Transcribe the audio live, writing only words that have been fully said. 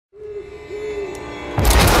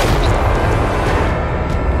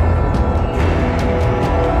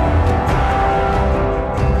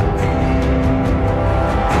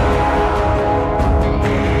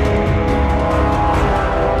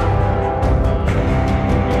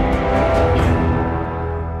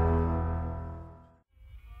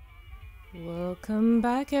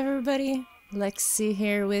Welcome back, everybody. Lexi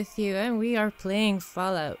here with you, and we are playing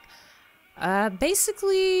Fallout.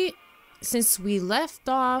 Basically, since we left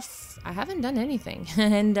off, I haven't done anything,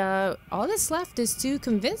 and all that's left is to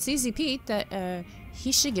convince Easy Pete that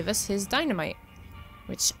he should give us his dynamite,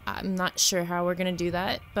 which I'm not sure how we're gonna do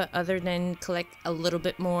that, but other than collect a little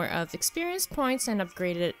bit more of experience points and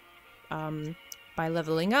upgrade it by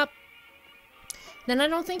leveling up, then I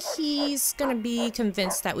don't think he's gonna be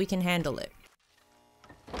convinced that we can handle it.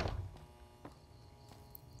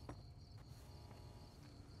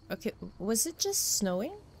 Okay, was it just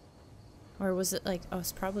snowing? Or was it like, oh,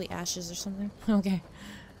 it's probably ashes or something? Okay.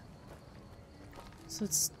 So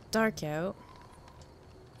it's dark out.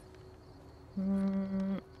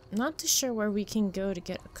 Not too sure where we can go to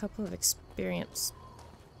get a couple of experience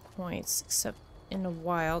points, except in the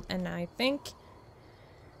wild, and I think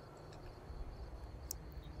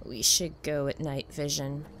we should go at night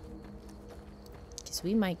vision. Because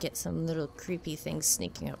we might get some little creepy things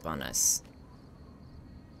sneaking up on us.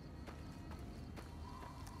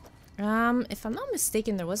 If I'm not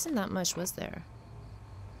mistaken, there wasn't that much, was there?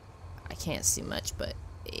 I can't see much, but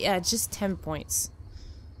yeah, just 10 points.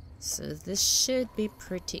 So this should be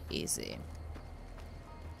pretty easy.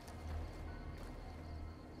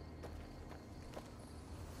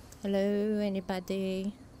 Hello,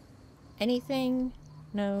 anybody? Anything?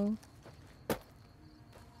 No?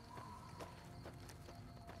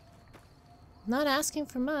 Not asking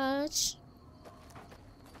for much.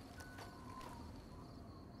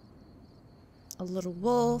 A little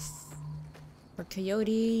wolf, or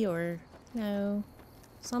coyote, or no,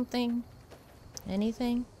 something,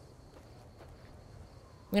 anything.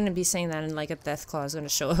 I'm gonna be saying that in like a death claw is gonna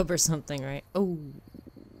show up or something, right? Oh,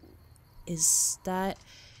 is that?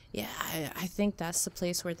 Yeah, I think that's the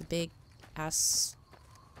place where the big ass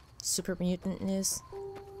super mutant is.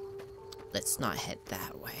 Let's not head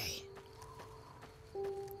that way.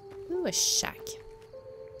 Ooh, a shack.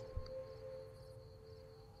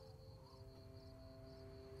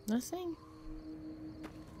 Nothing?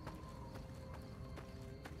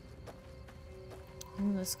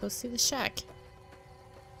 Let's go see the shack.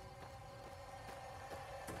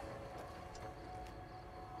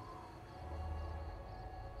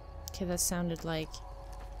 Okay, that sounded like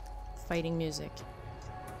fighting music.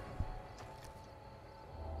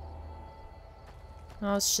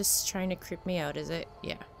 Oh, it's just trying to creep me out, is it?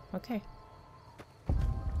 Yeah, okay.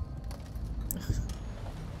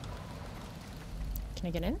 Can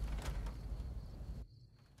I get in?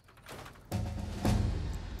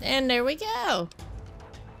 And there we go!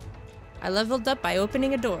 I leveled up by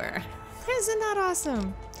opening a door. Isn't that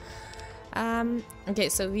awesome? Okay,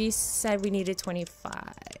 so we said we needed 25,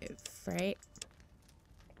 right?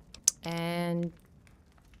 And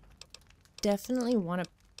definitely want to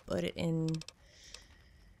put it in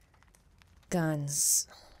guns,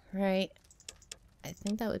 right? I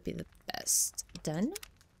think that would be the best. Done?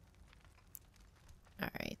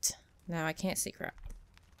 Alright, now I can't see crap.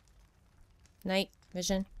 Night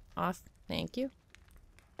vision off, thank you.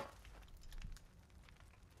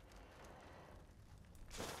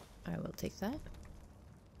 I will take that.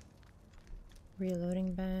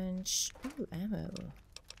 Reloading bench. Ooh, ammo.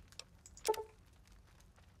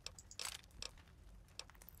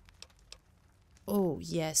 Oh,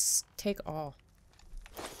 yes, take all.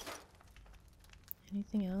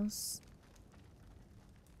 Anything else?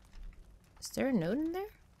 Is there a note in there?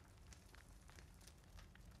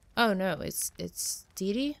 Oh no, it's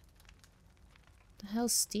Steedy? The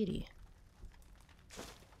hell's Steedy?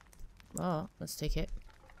 Oh, let's take it.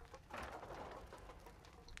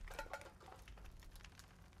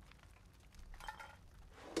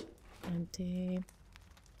 Empty.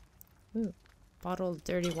 Ooh, bottle of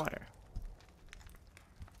dirty water.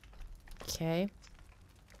 Okay.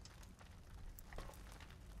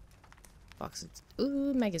 Box of...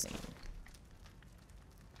 Ooh, magazine.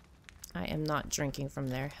 I am not drinking from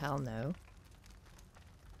there. Hell no.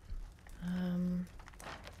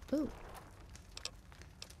 Ooh.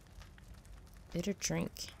 Bitter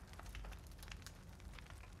drink.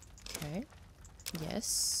 Okay.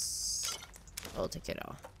 Yes. I'll take it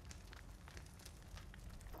all.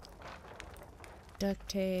 Duct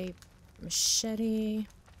tape. Machete.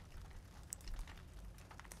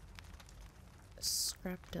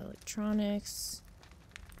 Scrapped electronics.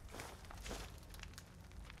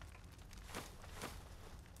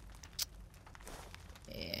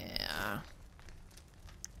 Yeah.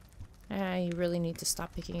 I really need to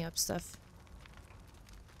stop picking up stuff.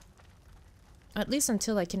 At least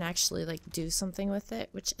until I can actually, like, do something with it,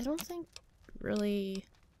 which I don't think really...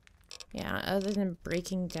 Yeah, other than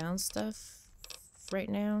breaking down stuff right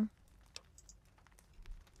now.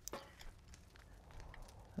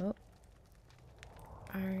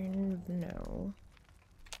 iron? No.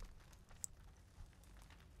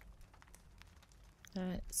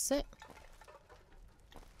 That's it.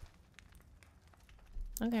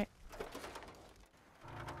 Okay.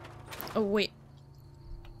 Oh, wait.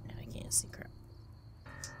 No, I can't see crap.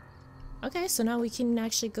 Okay, so now we can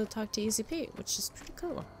actually go talk to Easy Pete, which is pretty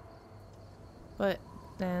cool. But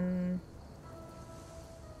then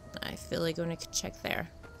I feel like going to check there.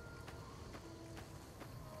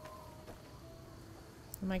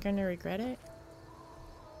 Am I going to regret it?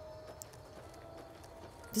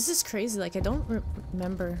 This is crazy. Like, I don't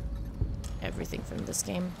remember everything from this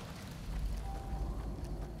game.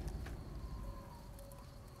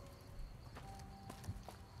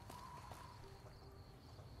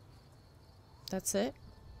 That's it?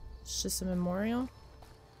 It's just a memorial?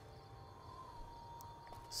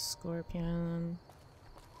 Scorpion.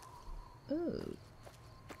 Ooh.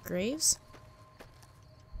 Graves?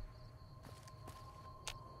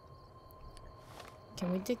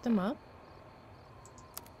 Can we dig them up?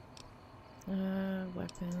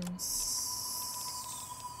 Weapons.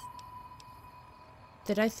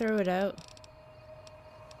 Did I throw it out?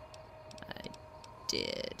 I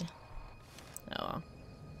did. Oh well.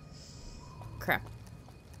 Crap.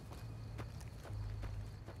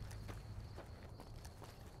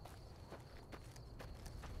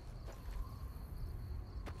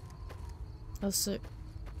 Oh, so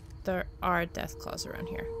there are death claws around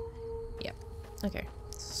here. Yep. Okay.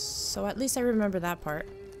 So at least I remember that part.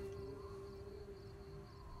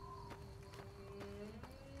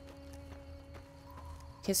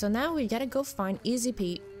 Okay, so now we gotta go find Easy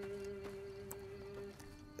Pete.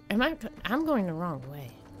 I'm going the wrong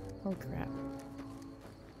way. Oh crap.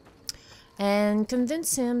 And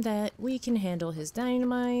convince him that we can handle his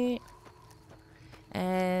dynamite.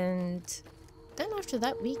 And then after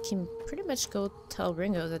that we can pretty much go tell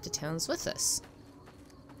Ringo that the town's with us.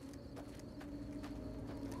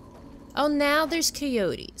 Oh, now there's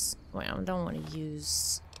coyotes. Well, I don't want to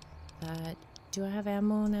use that. Do I have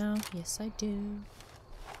ammo now? Yes, I do.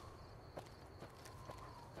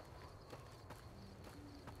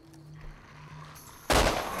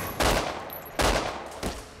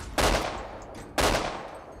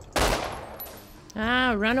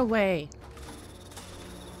 Ah, run away.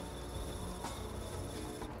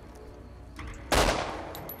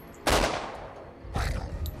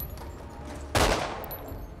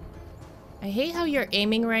 I hate how you're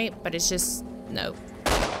aiming right, but it's just... no.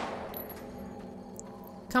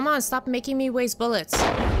 Come on, stop making me waste bullets.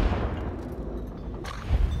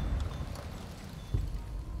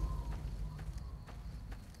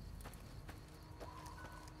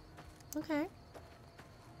 Okay.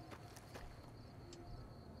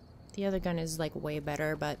 The other gun is like way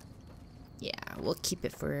better, but yeah, we'll keep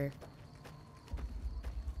it for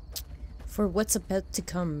what's about to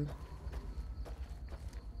come.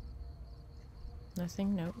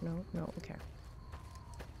 Nothing? No, no, no, okay.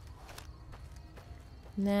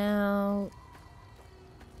 Now...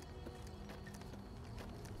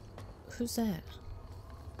 who's that?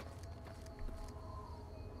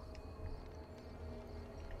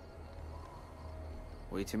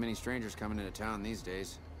 Way too many strangers coming into town these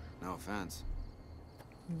days. No offense.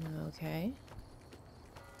 Okay.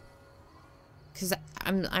 Cause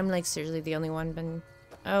I'm like seriously the only one been...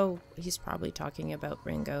 oh, he's probably talking about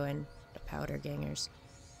Ringo and the powder gangers.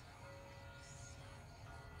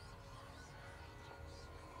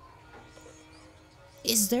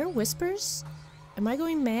 Is there whispers? Am I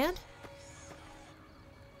going mad?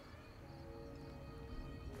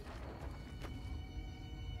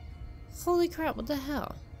 Holy crap, what the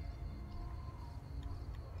hell?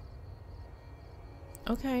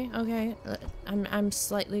 Okay, okay. I'm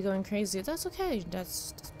slightly going crazy. That's okay.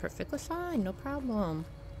 That's perfectly fine. No problem.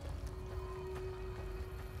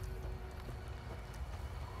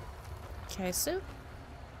 Okay, so...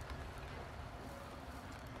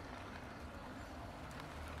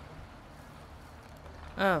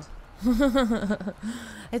 oh.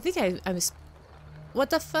 I think I was... what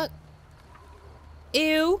the fuck?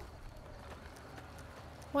 Ew!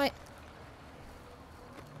 What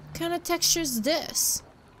kind of texture is this?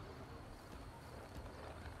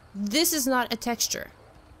 This is not a texture.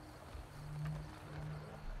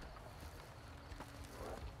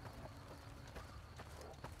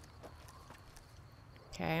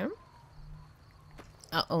 Okay.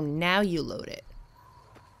 Uh-oh, now you load it.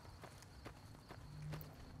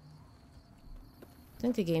 I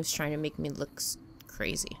think the game's trying to make me look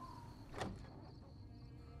crazy.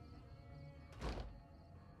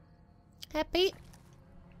 Happy?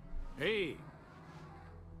 Hey.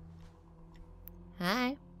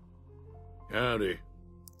 Hi. Howdy.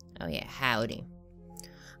 Oh yeah, howdy.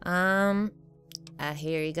 I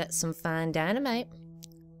hear you got some fine dynamite.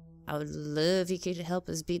 I would love if you could help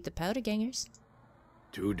us beat the powder gangers.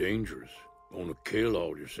 Too dangerous. Gonna kill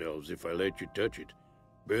all yourselves if I let you touch it.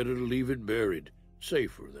 Better to leave it buried.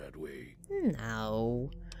 Safer that way.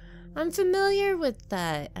 No. I'm familiar with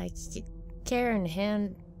that. I'm familiar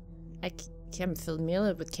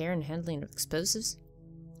with care and handling of explosives.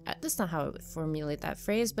 That's not how I would formulate that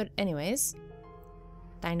phrase, but anyways.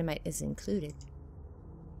 Dynamite is included.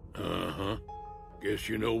 Uh-huh. Guess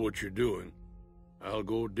you know what you're doing. I'll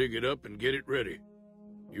go dig it up and get it ready.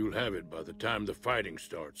 You'll have it by the time the fighting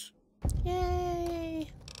starts.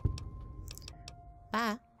 Yay!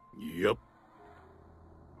 Bye. Yep.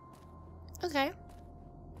 Okay.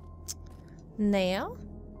 Now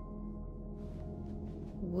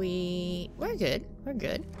we're good. We're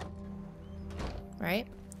good. Right?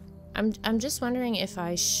 I'm just wondering if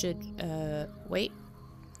I should wait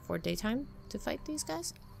for daytime to fight these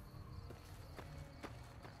guys.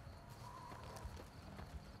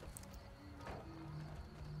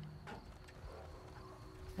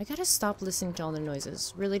 I gotta stop listening to all the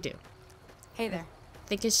noises. Really do. Hey there. I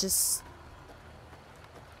think it's just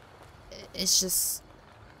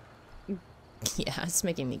yeah, it's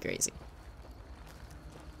making me crazy.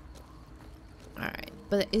 Alright,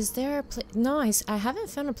 but is there a place? No, I haven't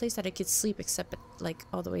found a place that I could sleep except like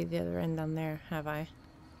all the way the other end down there, have I?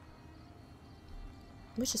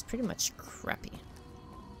 Which is pretty much crappy.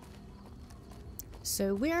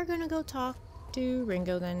 So we are gonna go talk to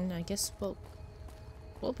Ringo then. I guess we'll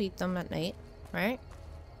beat them at night, right?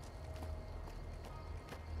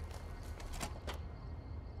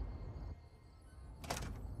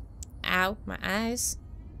 Ow, my eyes.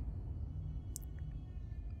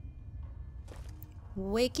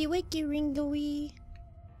 Wakey, wakey, Ringo-y.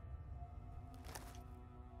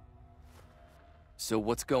 So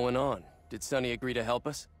what's going on? Did Sonny agree to help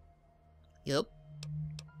us? Yup.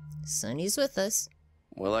 Sonny's with us.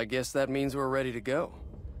 Well, I guess that means we're ready to go.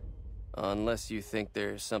 Unless you think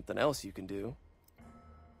there's something else you can do.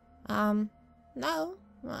 No.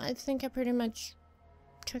 I think I pretty much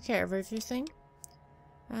took care of everything.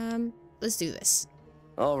 Let's do this.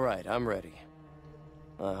 Alright, I'm ready.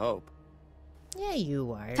 I hope. Yeah,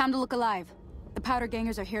 you are. Time to look alive. The powder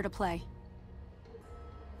gangers are here to play.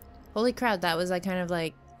 Holy crap, that was like kind of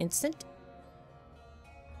like instant.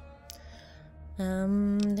 Let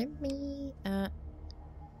me,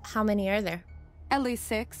 how many are there? At least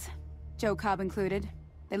 6. Joe Cobb included.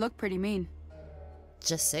 They look pretty mean.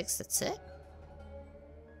 Just 6, that's it?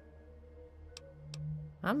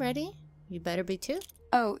 I'm ready. You better be too.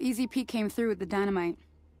 Oh, Easy Pete came through with the dynamite.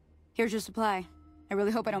 Here's your supply. I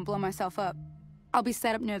really hope I don't blow myself up. I'll be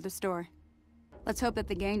set up near the store. Let's hope that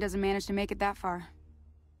the gang doesn't manage to make it that far.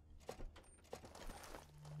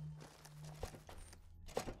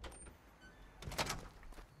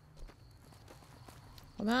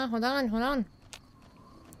 Hold on.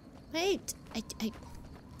 Wait, I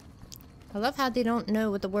love how they don't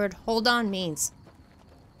know what the word hold on means.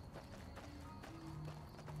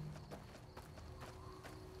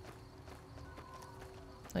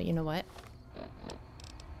 Oh, you know what?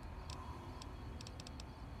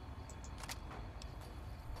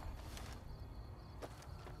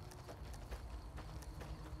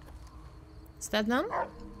 Is that them?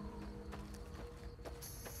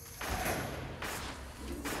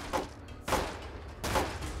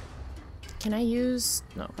 Can I use...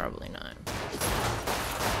 No, probably not.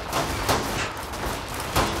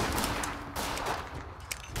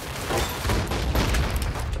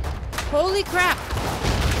 Holy crap!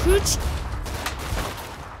 Hooch!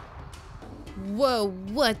 Whoa,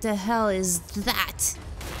 what the hell is that?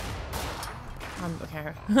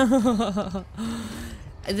 Okay.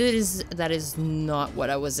 That is not what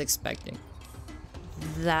I was expecting.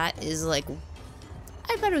 That is like...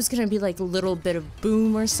 I thought it was gonna be like a little bit of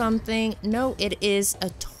boom or something. No, it is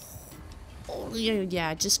a yeah,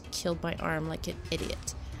 I just killed my arm like an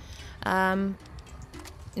idiot. No,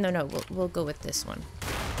 we'll go with this one.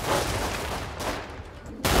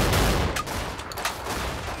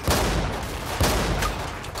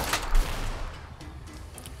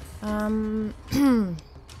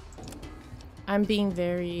 I'm being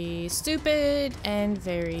very stupid and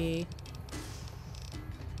very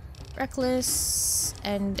reckless,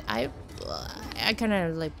 and I kind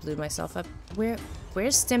of like blew myself up.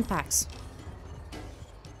 Where's Stimpaks?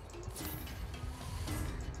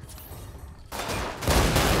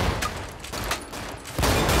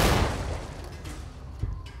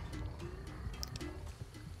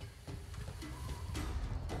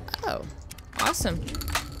 Oh, awesome.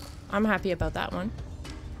 I'm happy about that one.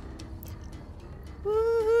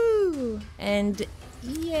 Woohoo! And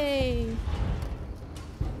Yay!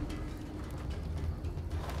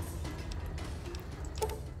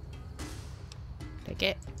 Take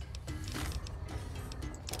it.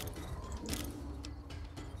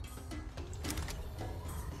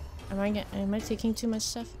 Am I taking too much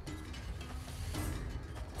stuff?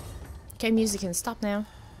 Okay, music can stop now.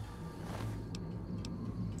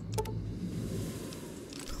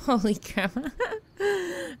 Holy crap.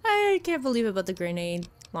 I can't believe about the grenade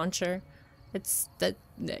launcher. It's that,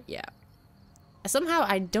 yeah. Somehow,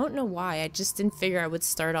 I don't know why, I just didn't figure I would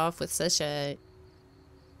start off with such a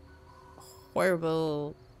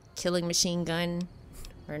horrible killing machine gun.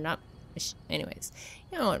 Or not, anyways.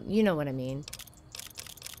 You know what I mean.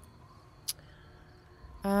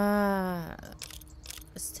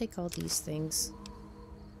 Let's take all these things.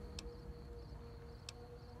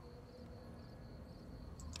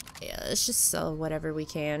 Yeah, let's just sell whatever we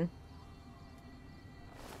can.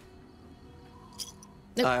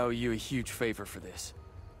 Nope. I owe you a huge favor for this.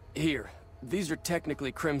 Here, these are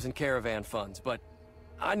technically Crimson Caravan funds, but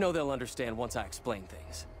I know they'll understand once I explain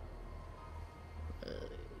things.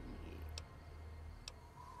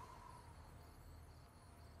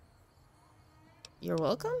 You're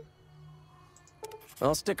welcome?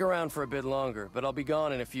 I'll stick around for a bit longer, but I'll be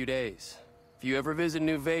gone in a few days. If you ever visit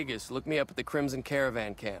New Vegas, look me up at the Crimson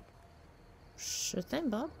Caravan camp. Sure thing,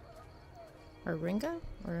 Bob. Or Ringo?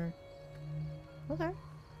 Or... Okay.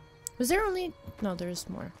 Was there only... No, there's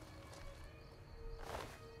more.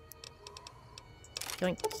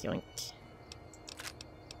 Yoink, yoink.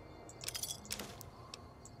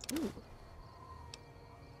 Ooh.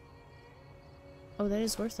 Oh, that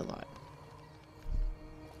is worth a lot.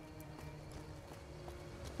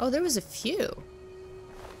 Oh, there was a few.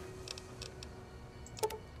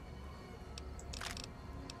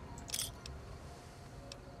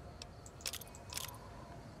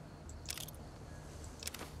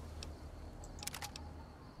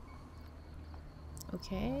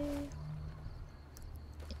 Okay.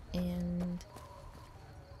 And...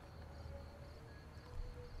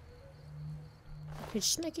 okay,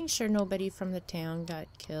 just making sure nobody from the town got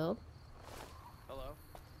killed. Hello?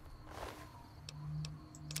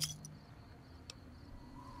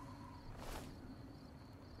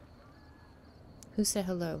 Who said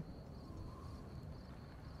hello?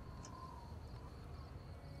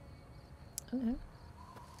 Okay.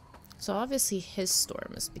 So obviously his store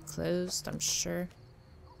must be closed, I'm sure.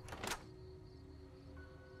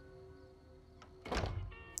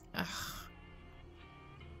 Ugh.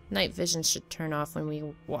 Night vision should turn off when we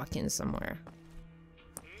walk in somewhere.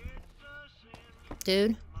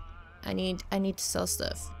 Dude, I need to sell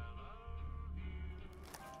stuff.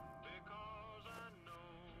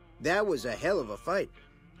 That was a hell of a fight.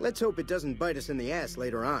 Let's hope it doesn't bite us in the ass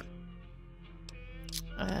later on.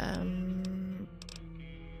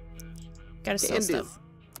 Gotta sell stuff.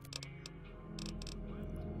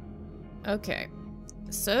 Okay.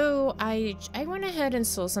 So, I went ahead and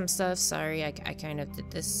sold some stuff. Sorry, I kind of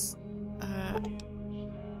did this.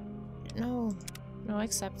 No,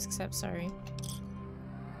 accept, sorry.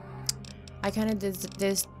 I kind of did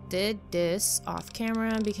this off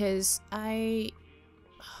camera because I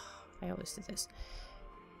always do this.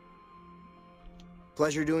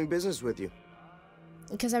 Pleasure doing business with you.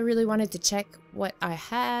 Because I really wanted to check what I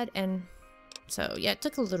had, and so, yeah, it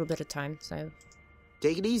took a little bit of time, so.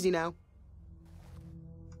 Take it easy now.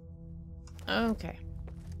 Okay.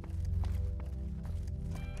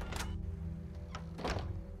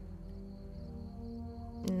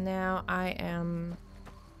 Now I am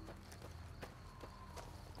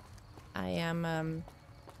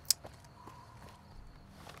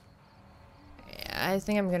I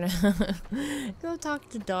think I'm gonna go talk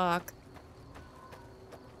to Doc.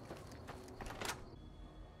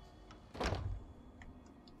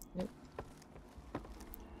 Nope.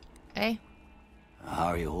 Hey. How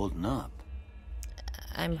are you holding up?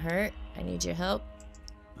 I'm hurt. I need your help.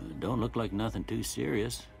 Don't look like nothing too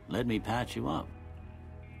serious. Let me patch you up.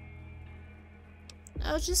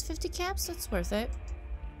 Oh, just 50 caps? That's worth it.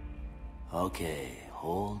 Okay,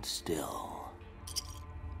 hold still.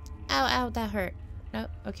 Ow, ow, that hurt. No,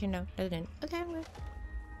 okay, no, I didn't. Okay, I'm good.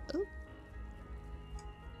 Ooh.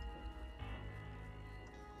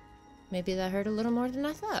 Maybe that hurt a little more than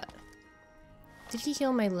I thought. Did he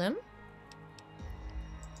heal my limb?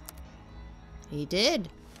 He did.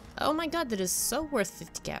 Oh my god, that is so worth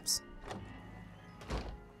 50 caps.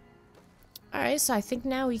 Alright, so I think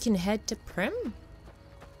now we can head to Prim?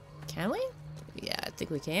 Can we? Yeah, I think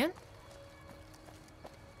we can.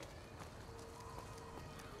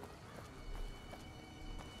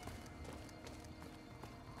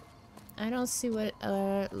 I don't see what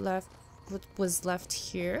left what was left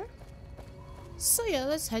here. So yeah,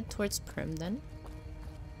 let's head towards Prim then.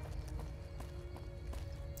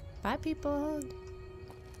 Bye, people.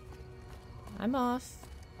 I'm off.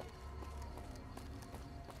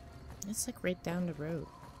 It's like right down the road.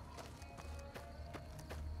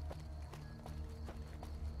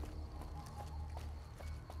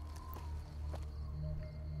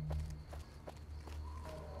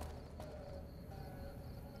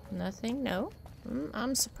 Nothing? No?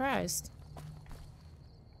 I'm surprised.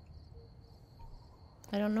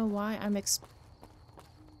 I don't know why I'm expecting...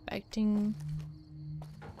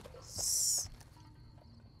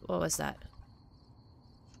 What was that?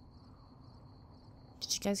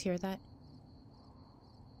 Did you guys hear that?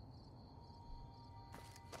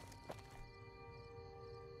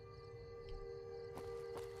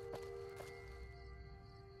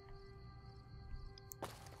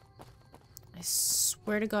 I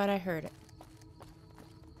swear to God I heard it.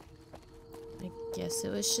 I guess it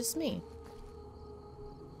was just me.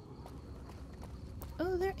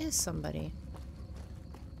 Oh, there is somebody.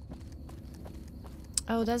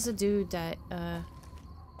 Oh, that's a dude that,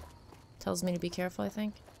 tells me to be careful, I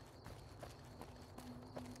think.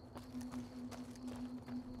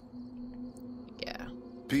 Yeah.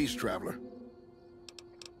 Peace, traveler.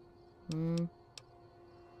 Who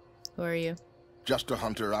are you? Just a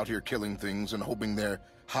hunter out here killing things and hoping their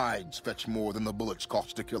hides fetch more than the bullets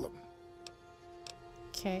cost to kill them.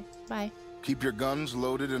 Okay, bye. Keep your guns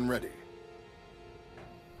loaded and ready.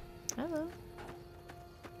 Hello.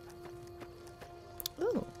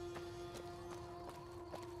 Ooh.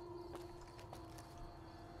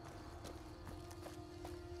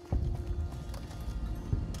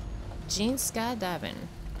 Gene skydiving.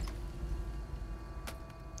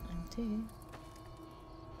 Empty.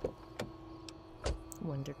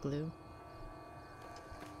 Wonder glue.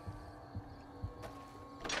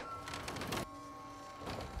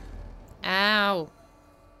 Ow!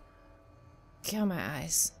 God, my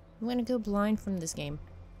eyes. I'm gonna go blind from this game.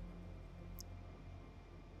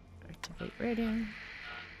 Activate radio.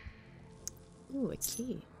 Ooh, a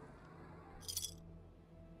key.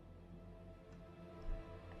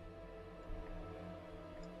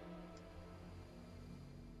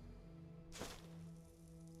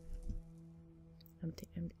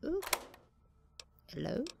 Ooh.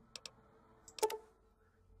 Hello?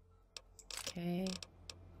 Okay.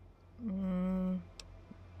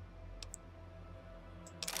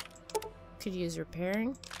 Could use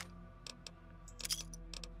repairing.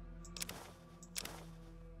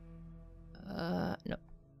 No.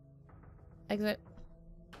 Exit.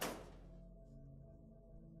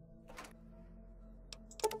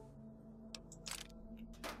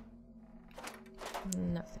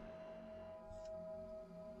 Nothing.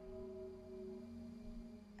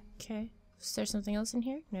 Okay. Is there something else in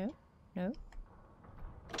here? No? No?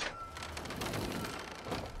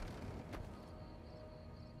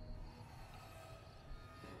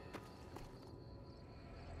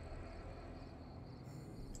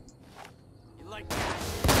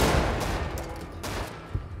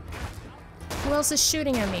 Who else is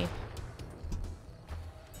shooting at me?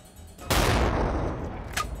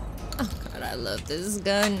 Oh god, I love this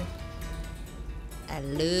gun. I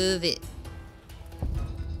love it.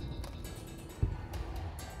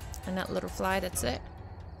 And that little fly, that's it.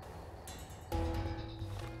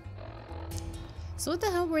 So what the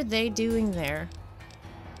hell were they doing there?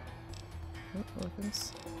 Oh,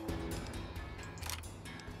 opens.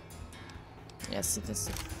 Yeah, see, this is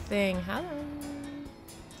the thing. Hello.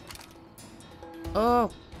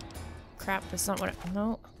 Oh, crap! That's not what.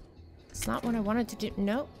 No, it's not what I wanted to do.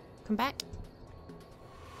 No, come back.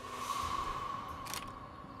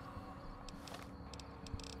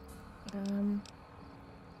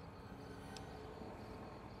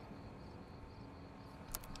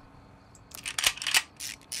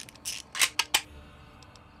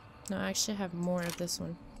 No, I actually have more of this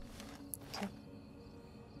one. Okay.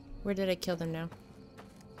 Where did I kill them now?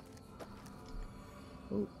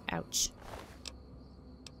 Ooh, ouch.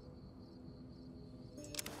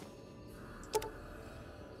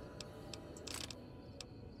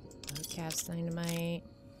 Cast dynamite.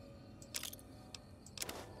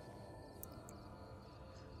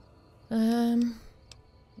 Nah.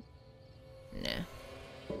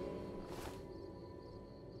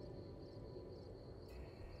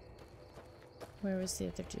 Where was the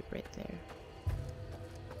other dude? Right there.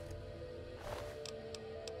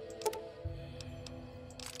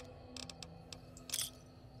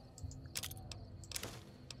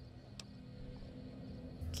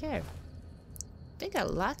 Okay. They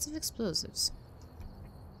got lots of explosives.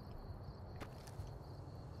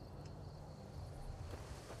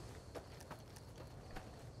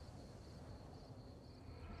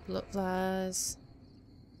 Float flies.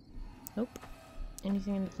 Nope.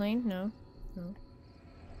 Anything in the plane? No. No.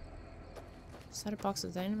 Is that a box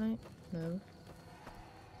of dynamite? No.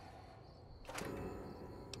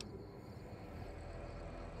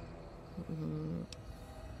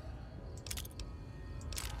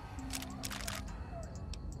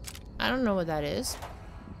 I don't know what that is,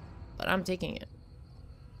 but I'm taking it.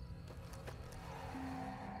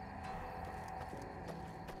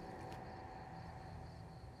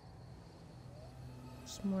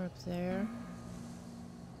 There's more up there.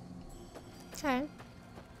 Okay.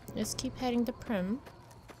 Let's keep heading to Prim.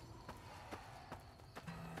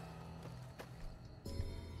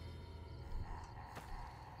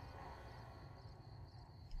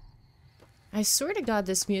 I swear to God,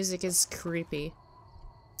 this music is creepy. It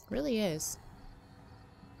really is.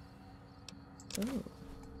 Ooh.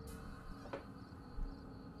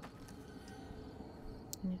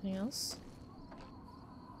 Anything else?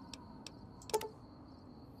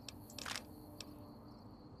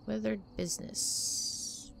 Weathered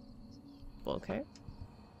business. Okay.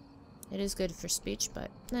 It is good for speech, but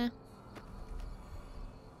nah.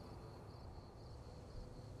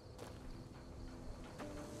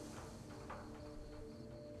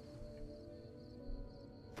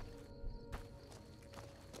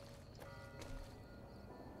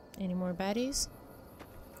 Any more baddies?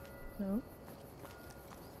 No.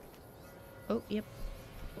 Oh, yep.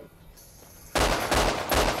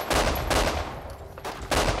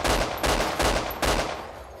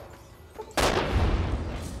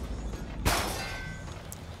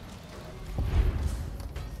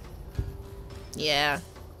 Yeah.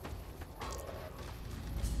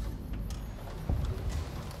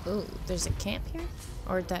 Oh, there's a camp here?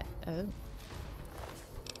 Or that... Oh.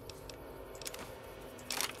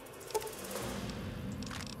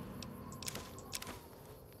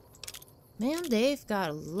 Man, they've got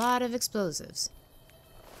a lot of explosives.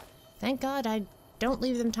 Thank God I don't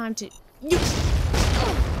leave them time to...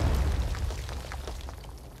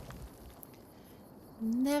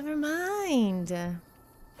 Never mind.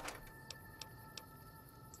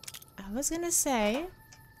 I was gonna say,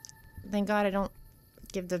 thank God I don't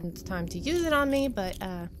give them time to use it on me, but,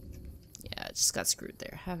 yeah, I just got screwed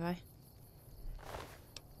there, have I?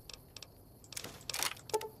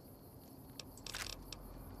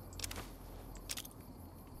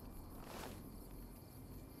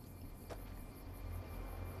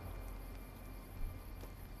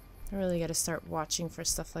 I really gotta start watching for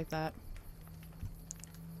stuff like that.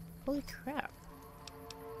 Holy crap.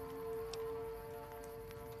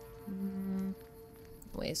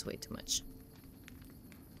 Weighs way too much.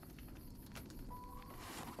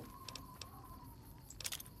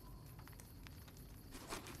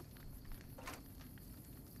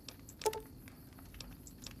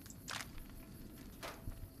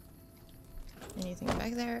 Anything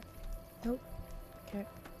back there? Nope. Okay.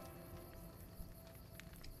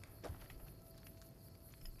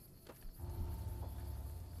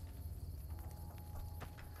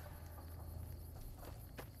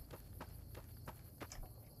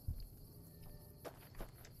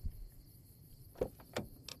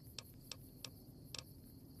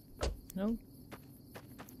 No.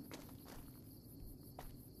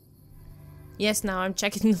 Yes, now I'm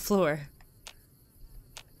checking the floor.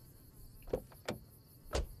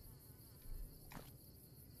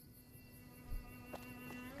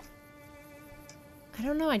 I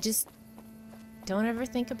don't know, I just don't ever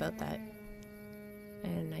think about that.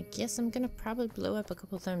 And I guess I'm gonna probably blow up a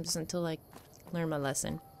couple times until I learn my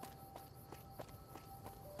lesson.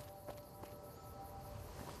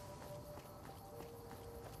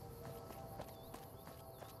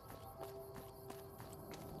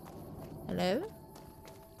 Hello?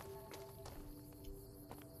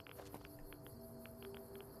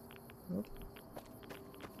 Nope.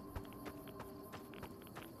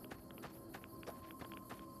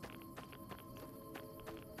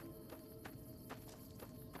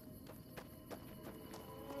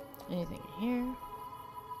 Anything in here?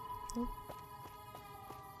 Nope.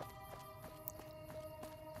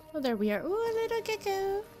 Oh, there we are. Ooh, a little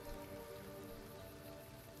gecko.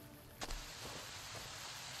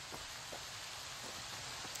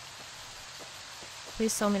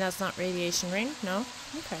 Please tell me that's not radiation rain. No?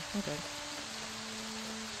 Okay, I'm good.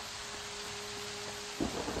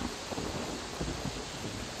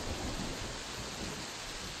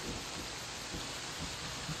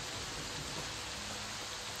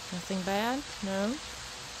 Nothing bad? No?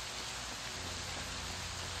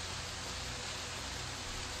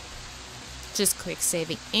 Just quick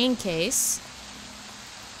saving in case.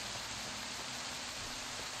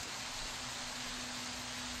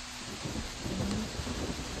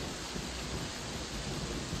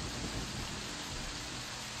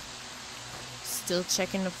 Still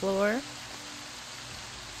checking the floor.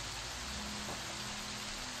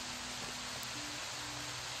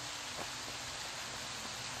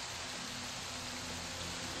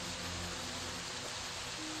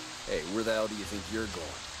 Hey, where the hell do you think you're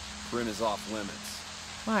going? Prim is off limits.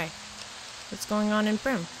 Why? What's going on in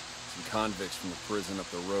Prim? Some convicts from the prison up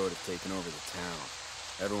the road have taken over the town.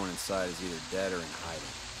 Everyone inside is either dead or in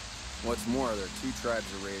hiding. What's more, there are 2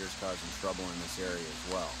 tribes of raiders causing trouble in this area as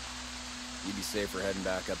well. You'd be safer heading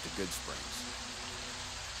back up to Good Springs.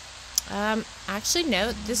 Actually,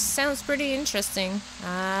 no. This sounds pretty interesting.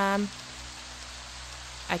 I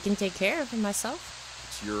can take care of it myself.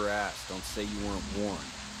 It's your ass. Don't say you weren't warned.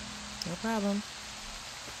 No problem.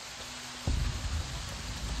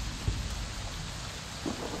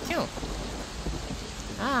 Cool.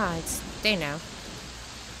 Ah, it's day now.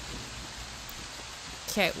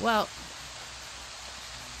 Okay, well,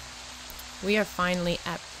 we are finally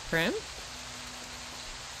at Prim.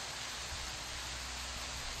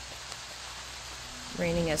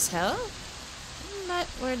 Raining as hell, but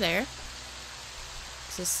we're there.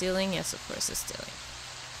 Is it stealing? Yes, of course it's stealing.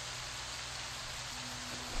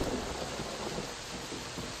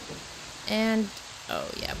 And, oh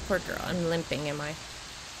yeah, poor girl, I'm limping, am I?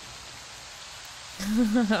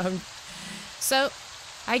 So,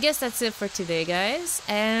 I guess that's it for today, guys.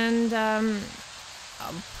 And,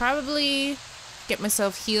 I'll probably get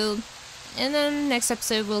myself healed. And then next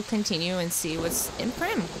episode we'll continue and see what's in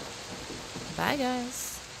Prim. Bye, guys.